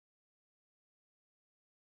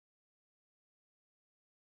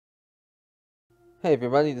Hey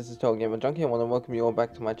everybody, this is TotalGamerJunkie. I want to welcome you all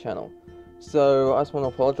back to my channel. So, I just want to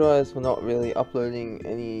apologize for not really uploading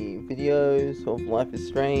any videos of Life is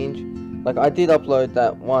Strange. Like, I did upload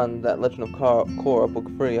that Legend of Korra book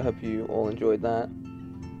 3, I hope you all enjoyed that.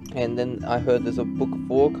 And then I heard there's a book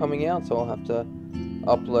 4 coming out, so I'll have to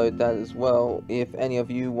upload that as well. If any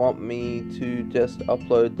of you want me to just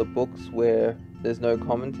upload the books where there's no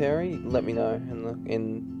commentary, let me know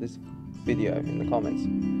in this video, in the comments.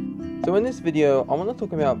 So in this video, I want to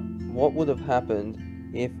talk about what would have happened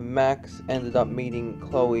if Max ended up meeting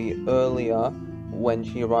Chloe earlier when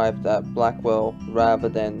she arrived at Blackwell rather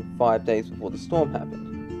than 5 days before the storm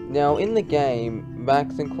happened. Now in the game,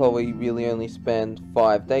 Max and Chloe really only spend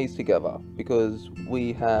 5 days together because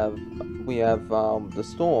we have the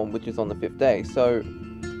storm, which is on the 5th day. So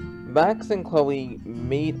Max and Chloe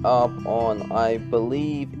meet up on, I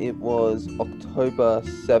believe it was October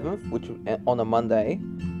 7th, which on a Monday.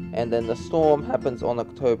 And then the storm happens on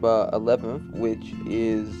October 11th, which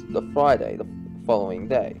is the Friday, the following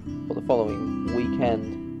day, or the following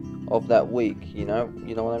weekend of that week, you know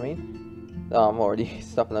what I mean? I'm already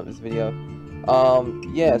stuffing up this video.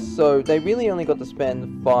 Yeah, so they really only got to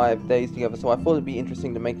spend 5 days together, so I thought it'd be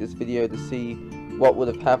interesting to make this video to see what would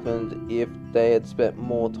have happened if they had spent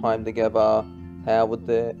more time together, how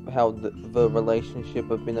the relationship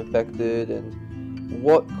have been affected, and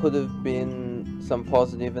what could have been some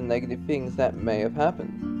positive and negative things that may have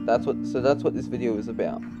happened. That's what this video is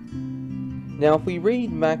about. Now, if we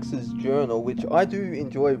read Max's journal, which I do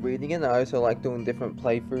enjoy reading, and I also like doing different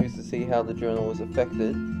playthroughs to see how the journal was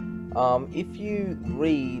affected. If you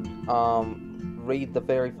read the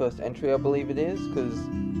very first entry, I believe it is, because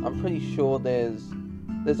I'm pretty sure there's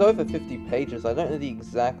over 50 pages. I don't know the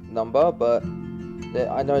exact number, but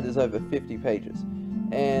I know there's over 50 pages.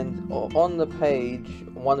 And on the page,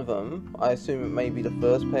 one of them, I assume it may be the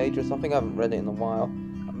first page or something, I haven't read it in a while,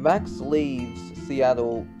 Max leaves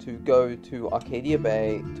Seattle to go to Arcadia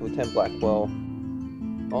Bay to attend Blackwell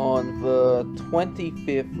on the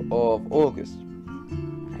 25th of August.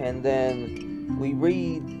 And then we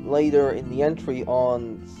read later in the entry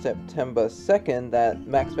on September 2nd that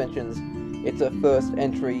Max mentions it's her first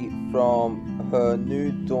entry from her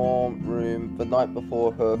new dorm room the night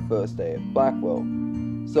before her first day at Blackwell.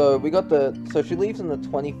 So so she leaves on the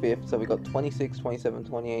 25th, so we got 26, 27,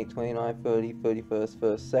 28, 29, 30, 31st, 1st,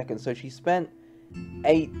 2nd. So she spent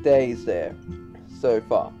 8 days there so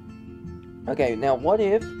far. Okay, now what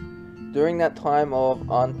if during that time of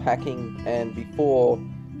unpacking and before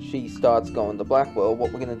she starts going to Blackwell,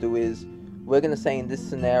 what we're going to do is we're going to say in this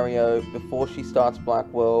scenario, before she starts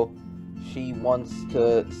Blackwell, she wants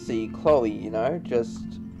to see Chloe, because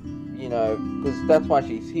that's why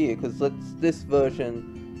she's here, because this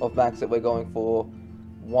version of Max that we're going for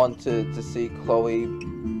wanted to see Chloe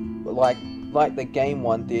like the game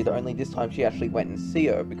one did, only this time she actually went and see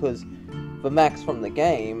her, because for Max from the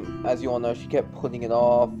game, as you all know, she kept putting it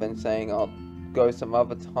off and saying I'll go some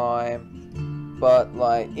other time, but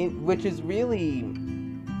which is really,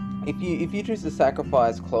 if you choose to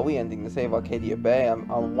sacrifice Chloe ending to save Arcadia Bay, I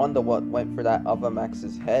wonder what went through that other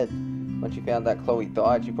Max's head when she found that Chloe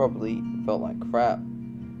died. She probably felt like crap.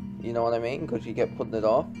 You know what I mean? Because she kept putting it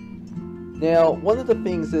off. Now, one of the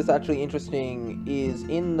things that's actually interesting is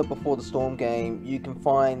in the Before the Storm game, you can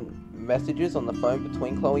find messages on the phone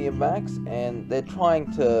between Chloe and Max, and they're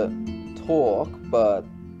trying to talk, but,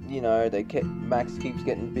 Max keeps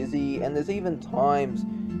getting busy, and there's even times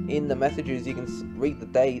in the messages you can read the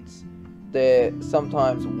dates. They're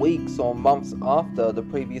sometimes weeks or months after the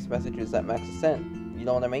previous messages that Max has sent. You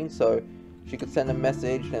know what I mean? So she could send a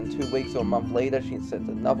message, and 2 weeks or a month later she sent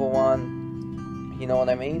another one. You know what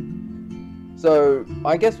I mean? So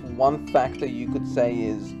I guess one factor you could say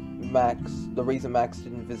is the reason Max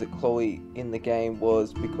didn't visit Chloe in the game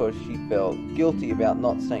was because she felt guilty about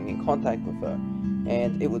not staying in contact with her,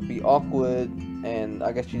 and it would be awkward, and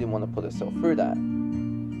I guess she didn't want to put herself through that.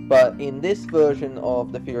 But in this version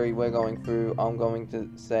of the theory we're going through, I'm going to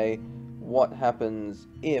say what happens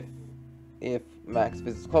if Max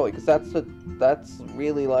visits Chloe, because that's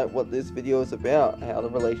really like what this video is about, how the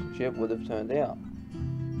relationship would have turned out.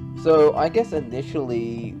 So I guess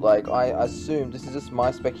initially, I assume, this is just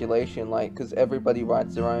my speculation, because everybody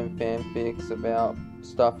writes their own fanfics about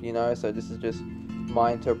stuff, so this is just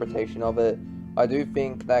my interpretation of it. I do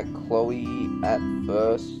think that Chloe at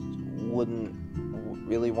first wouldn't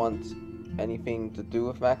really want anything to do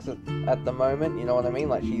with Max at the moment, you know what I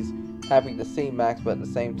mean? She's happy to see Max, but at the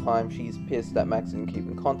same time she's pissed that Max didn't keep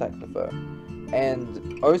in contact with her.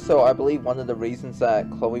 And also, I believe one of the reasons that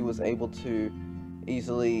Chloe was able to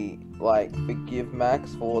easily like forgive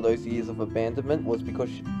Max for all those years of abandonment was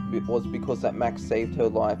because that Max saved her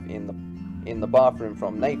life in the bathroom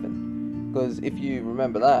from Nathan. Because if you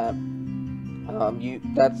remember that,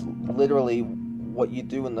 that's literally what you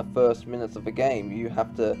do in the first minutes of a game. You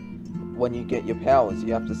have to, when you get your powers,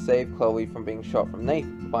 you have to save Chloe from being shot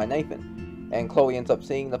by Nathan. And Chloe ends up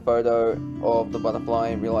seeing the photo of the butterfly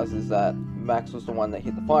and realizes that Max was the one that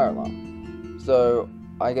hit the fire alarm. So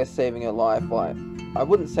I guess saving her life, like, I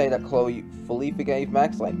wouldn't say that Chloe fully forgave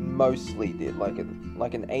Max, like mostly did, like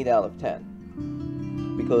an 8 out of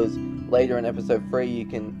 10. Because later in episode 3, you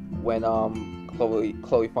can, when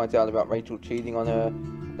Chloe finds out about Rachel cheating on her,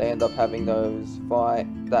 they end up having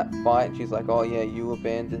that fight, and she's like, oh yeah, you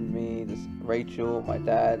abandoned me, this Rachel, my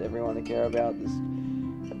dad, everyone I care about, this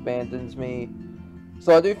abandons me.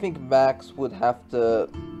 So I do think Max would have to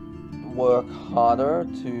work harder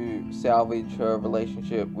to salvage her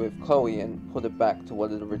relationship with Chloe and put it back to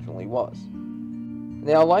what it originally was.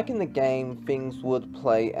 Now, like in the game, things would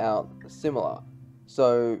play out similar.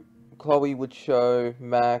 So Chloe would show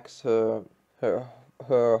Max her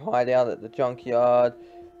hideout at the junkyard.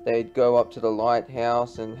 They'd go up to the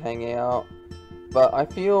lighthouse and hang out. But I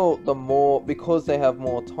feel because they have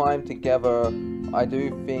more time together, I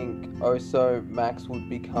do think also Max would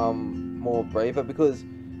become more braver, because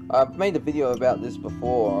I've made a video about this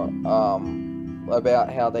before,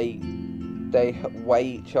 about how they weigh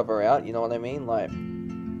each other out, you know what I mean? Like,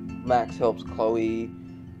 Max helps Chloe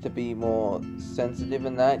to be more sensitive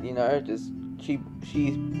in that, you know, just she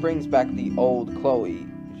brings back the old Chloe,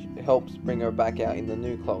 she helps bring her back out in the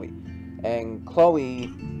new Chloe, and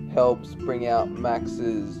Chloe helps bring out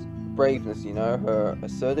Max's braveness, you know, her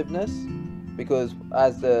assertiveness, because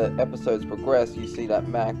as the episodes progress, you see that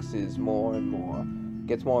Max is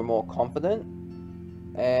gets more and more confident,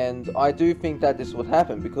 and I do think that this would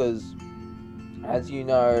happen, because as you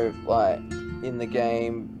know, like in the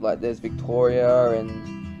game, like there's Victoria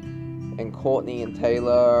and Courtney and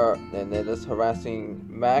Taylor, and they're just harassing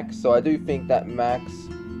Max. So I do think that Max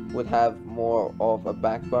would have more of a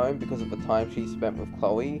backbone because of the time she spent with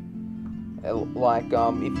Chloe. Like, if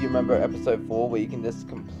you remember episode 4, where you can just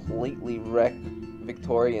completely wreck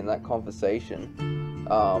Victoria in that conversation,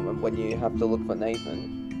 and when you have to look for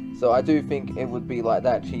Nathan. So I do think it would be like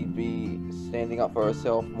that. She'd be standing up for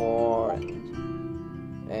herself more, and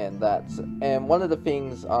one of the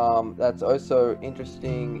things that's also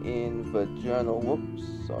interesting in the journal, whoops,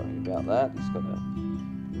 sorry about that, just got a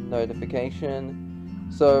notification.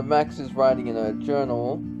 So Max is writing in a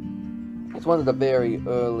journal. It's one of the very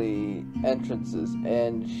early entrances,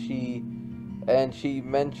 and she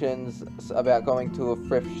mentions about going to a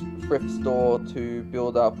thrift store to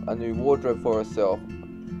build up a new wardrobe for herself,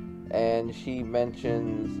 and she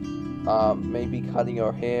mentions maybe cutting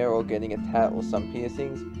her hair or getting a tat or some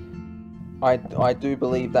piercings. I do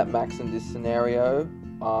believe that Max in this scenario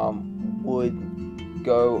would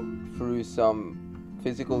go through some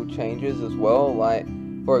physical changes as well. Like,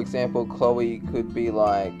 for example, Chloe could be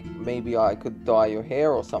like, maybe I could dye your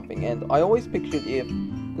hair or something. And I always pictured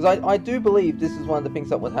because I do believe this is one of the things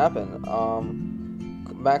that would happen.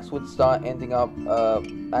 Max would start ending up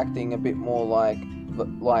acting a bit more like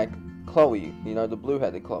Chloe, you know, the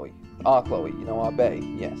blue-headed Chloe. Our Chloe, you know, our Bae,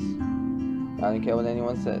 yes. I don't care what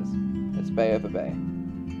anyone says. It's Bae over Bae.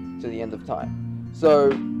 To the end of time.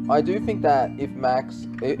 So, I do think that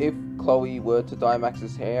if Chloe were to dye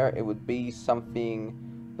Max's hair, it would be something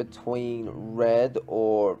between red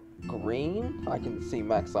or green. I can see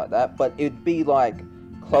Max like that. But it'd be like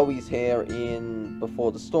Chloe's hair in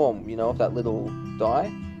Before the Storm, you know, with that little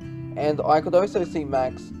dye. And I could also see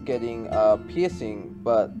Max getting a piercing,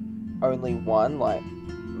 but only one, like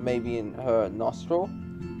maybe in her nostril.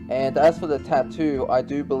 And as for the tattoo, I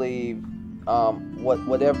do believe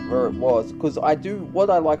whatever it was, because what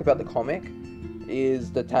I like about the comic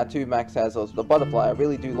is the tattoo Max has of the butterfly. I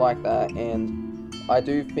really do like that, and I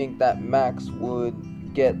do think that Max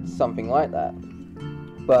would get something like that.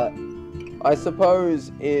 But I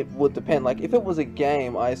suppose it would depend. Like, if it was a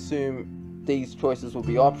game, I assume these choices would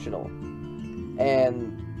be optional.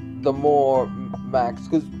 And the more Max,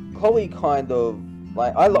 because Chloe kind of,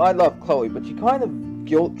 like, I love Chloe, but she kind of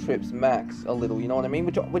guilt trips Max a little, you know what I mean?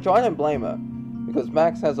 Which I don't blame her, because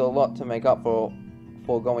Max has a lot to make up for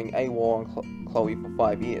going AWOL on Chloe for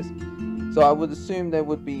 5 years. So I would assume there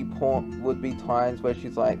would be times where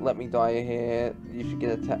she's like, let me dye your hair, you should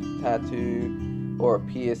get a tattoo or a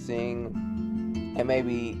piercing, and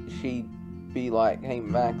maybe she'd be like, hey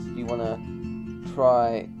Max, do you want to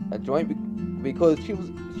try a joint? Because she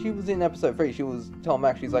was in episode 3, she was telling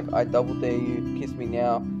Max, she's like, I double dare you, kiss me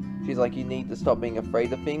now. she's like, you need to stop being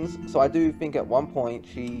afraid of things. So I do think at one point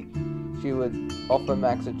she would offer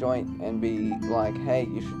Max a joint and be like, hey,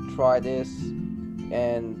 you should try this,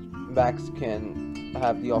 and Max can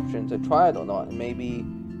have the option to try it or not. And maybe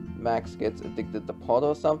Max gets addicted to pot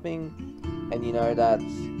or something, and you know, that's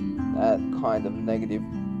that kind of negative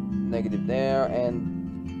there.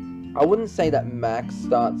 And I wouldn't say that Max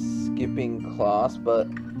starts skipping class, but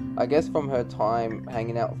I guess from her time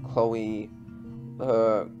hanging out with Chloe,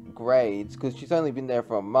 her grades, because she's only been there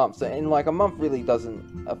for a month, so in like a month really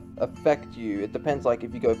doesn't affect you. It depends like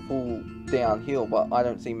if you go full downhill, but I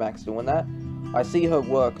don't see Max doing that. I see her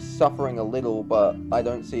work suffering a little, but I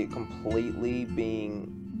don't see it completely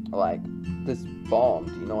being like this bombed,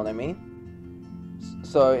 you know what I mean?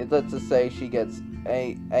 So let's just say she gets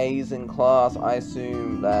A's in class. I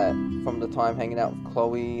assume that from the time hanging out with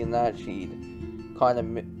Chloe and that, she'd kind of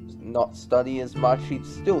not study as much. She'd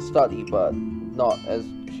still study, but not as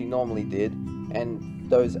she normally did, and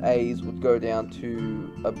those A's would go down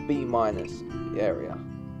to a B- area.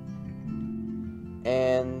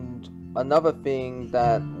 And another thing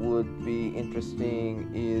that would be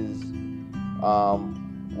interesting is,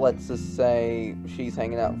 let's just say she's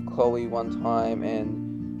hanging out with Chloe one time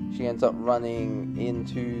and she ends up running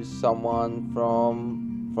into someone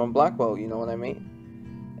from Blackwell, you know what I mean?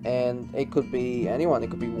 And it could be anyone. It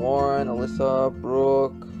could be Warren, Alyssa,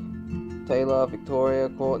 Brooke, Taylor, Victoria,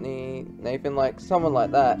 Courtney, Nathan, like someone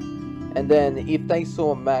like that. And then if they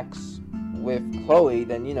saw Max with Chloe,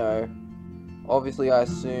 then, you know, obviously I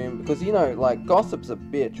assume, because, you know, like, gossip's a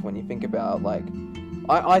bitch when you think about it. Like,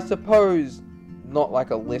 I suppose not like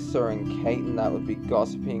Alyssa and Kaiten that would be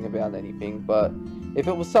gossiping about anything, but if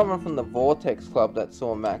it was someone from the Vortex Club that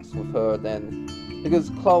saw Max with her, then, because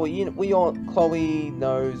Chloe, you know, Chloe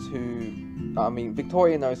knows who, I mean,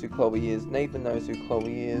 Victoria knows who Chloe is, Nathan knows who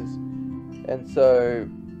Chloe is, and so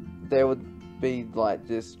there would be like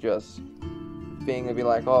this just thing to be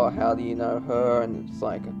like, oh, how do you know her? And it's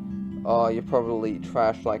like, oh, you're probably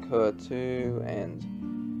trash like her too.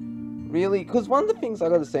 And really, because one of the things I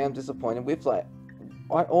gotta say I'm disappointed with, like,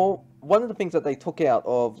 one of the things that they took out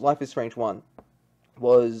of Life is Strange 1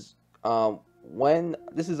 was, when,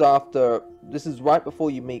 this is right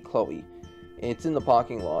before you meet Chloe, it's in the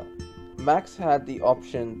parking lot, Max had the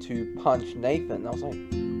option to punch Nathan. I was like,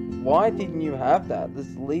 why didn't you have that?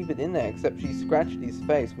 Just leave it in there, except she scratched his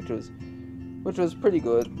face, which was pretty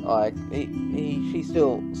good. Like, she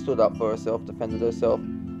still stood up for herself, defended herself.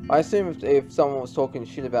 I assume if someone was talking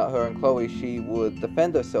shit about her and Chloe, she would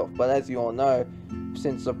defend herself, but as you all know,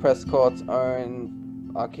 since the Prescotts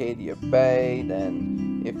own Arcadia Bay,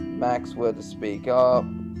 then if Max were to speak up,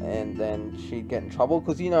 and then she'd get in trouble,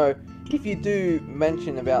 because, you know, if you do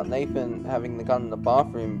mention about Nathan having the gun in the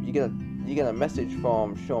bathroom, you get a message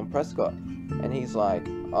from Sean Prescott, and he's like,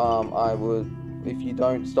 I would, if you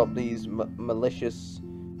don't stop these malicious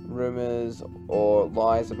rumors or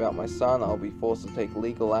lies about my son, I'll be forced to take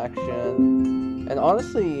legal action. And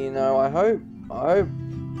honestly, you know, I hope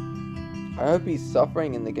he's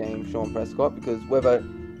suffering in the game, Sean Prescott, because whether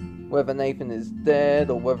Nathan is dead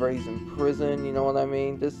or whether he's in prison, you know what I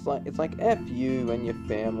mean? Just like, it's like F you and your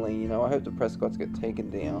family, you know. I hope the Prescotts get taken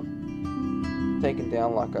down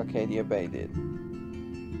like Arcadia Bay did.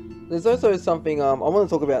 There's also something, I want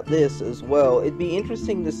to talk about this as well. It'd be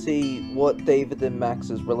interesting to see what David and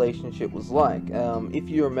Max's relationship was like. If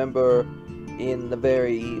you remember in the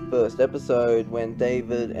very first episode, when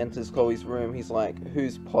David enters Chloe's room, he's like,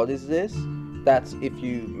 whose pot is this? That's if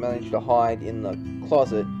you manage to hide in the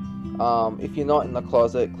closet. If you're not in the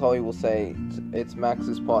closet, Chloe will say it's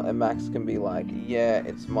Max's pot, and Max can be like, yeah,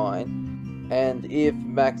 it's mine. And if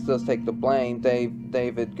Max does take the blame,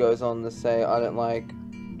 David goes on to say, I don't like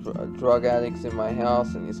drug addicts in my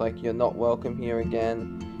house, and he's like, you're not welcome here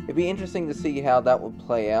again. It'd be interesting to see how that would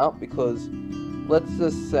play out, because let's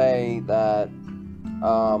just say that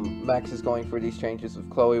Max is going through these changes with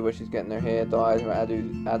Chloe, where she's getting her hair dyed, her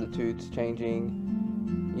attitude's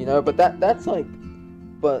changing, you know, but that's like,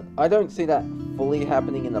 but I don't see that fully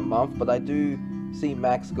happening in a month, but I do see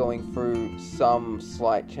Max going through some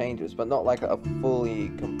slight changes, but not like a fully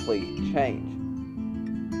complete change.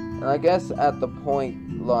 And I guess at the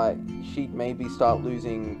point, like, she'd maybe start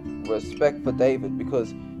losing respect for David,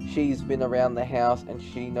 because she's been around the house and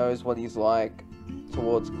she knows what he's like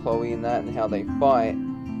towards Chloe and that, and how they fight.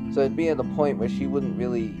 So it'd be at a point where she wouldn't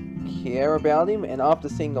really care about him. And after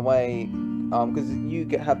seeing the way, because you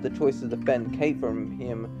have the choice to defend Kate from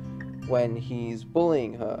him when he's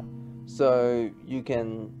bullying her, so you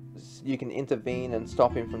can intervene and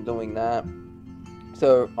stop him from doing that.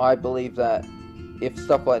 So I believe that if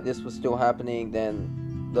stuff like this was still happening,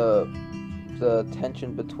 then the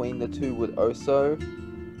tension between the two would also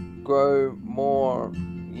grow more,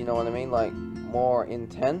 you know what I mean, like more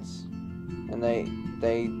intense, and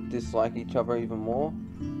they dislike each other even more.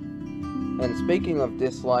 And speaking of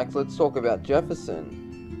dislikes, let's talk about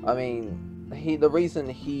Jefferson. I mean, the reason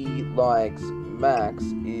he likes Max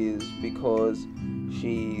is because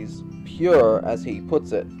she's pure, as he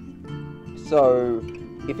puts it. So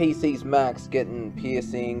if he sees Max getting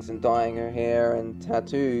piercings and dyeing her hair and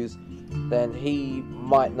tattoos, then he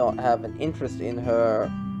might not have an interest in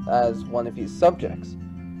her as one of his subjects,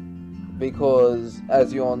 because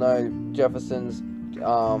as you all know, Jefferson's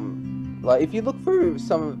like if you look through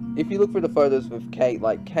the photos with Kate,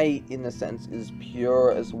 like Kate in a sense is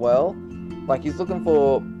pure as well. Like he's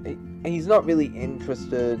not really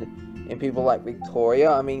interested in people like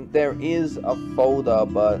Victoria. I mean, there is a folder,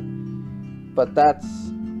 but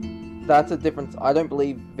that's a difference. I don't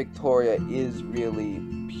believe Victoria is really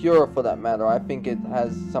pure for that matter. I think it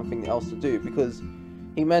has something else to do, because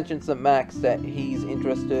he mentions to Max that he's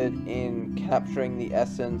interested in capturing the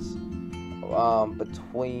essence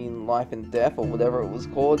between life and death, or whatever it was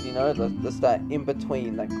called, you know, just that in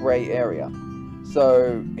between, that grey area.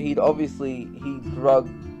 So he drugs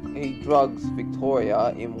Victoria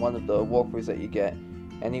in one of the walkthroughs that you get,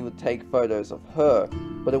 and he would take photos of her,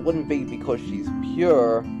 but it wouldn't be because she's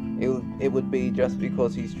pure. It would be just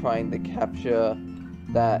because he's trying to capture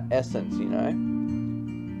that essence, you know.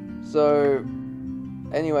 So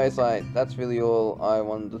anyways, like, that's really all I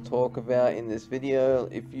wanted to talk about in this video.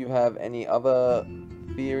 If you have any other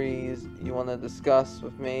theories you want to discuss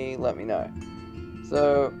with me, let me know.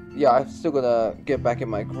 So yeah, I've still got to get back in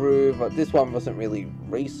my groove. This one wasn't really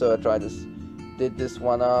research, I just did this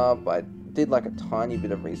one up. I did like a tiny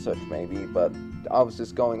bit of research maybe, but I was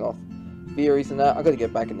just going off theories and that. I got to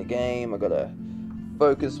get back in the game, I got to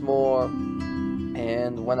focus more,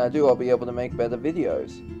 and when I do, I'll be able to make better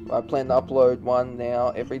videos. I plan to upload one now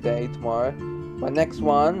every day tomorrow. My next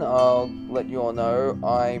one, I'll let you all know,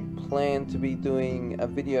 I plan to be doing a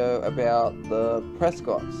video about the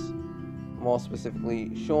Prescotts, more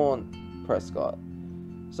specifically Sean Prescott.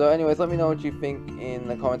 So anyways, let me know what you think in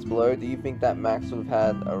the comments below. Do you think that Max would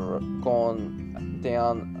have had gone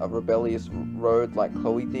down a rebellious road like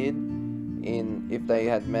Chloe did if they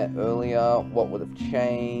had met earlier? What would have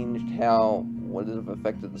changed? How would it have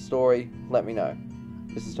affected the story? Let me know.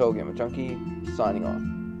 This is TotalGamerJunkie, signing off.